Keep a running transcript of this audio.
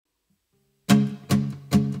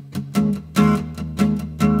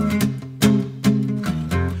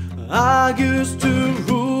I used to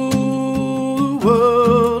rule the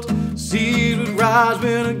world. Seas would rise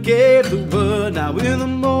when I gave the word. Now in the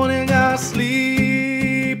morning I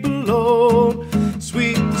sleep alone.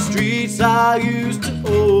 Sweep the streets I used to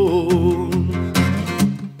own.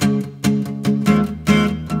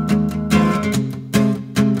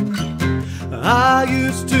 I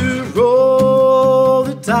used to roll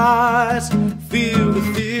the dice, feel the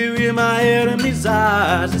fear in my enemy's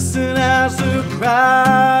eyes, listen as the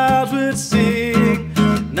crowds would sing.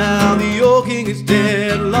 Now the old king is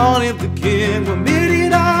dead, long live the king. One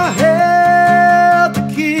minute I held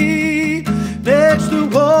the key, next the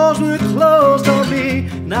walls were closed on me,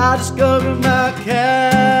 and I discovered my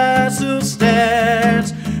castle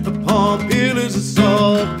stands upon pillars of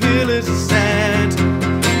salt, pillars of sand.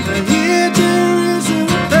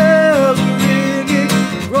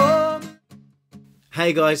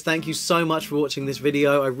 Hey guys, thank you so much for watching this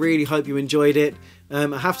video. I really hope you enjoyed it. I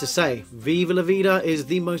have to say, Viva La Vida is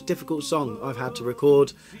the most difficult song I've had to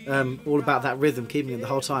record. All about that rhythm, keeping it the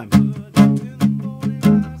whole time.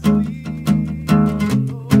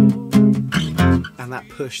 And that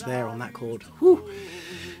push there on that chord. Whew,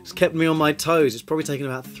 it's kept me on my toes. It's probably taken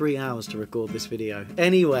about 3 hours to record this video.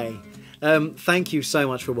 Anyway, thank you so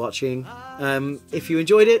much for watching. If you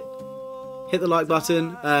enjoyed it, hit the like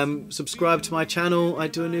button, subscribe to my channel. I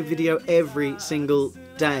do a new video every single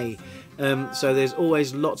day, so there's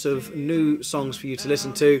always lots of new songs for you to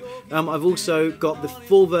listen to. I've also got the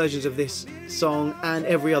full versions of this song and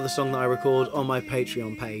every other song that I record on my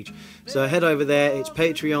Patreon page, so head over there. It's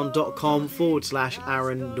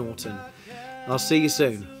patreon.com/Aaron Norton. I'll see you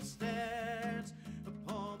soon.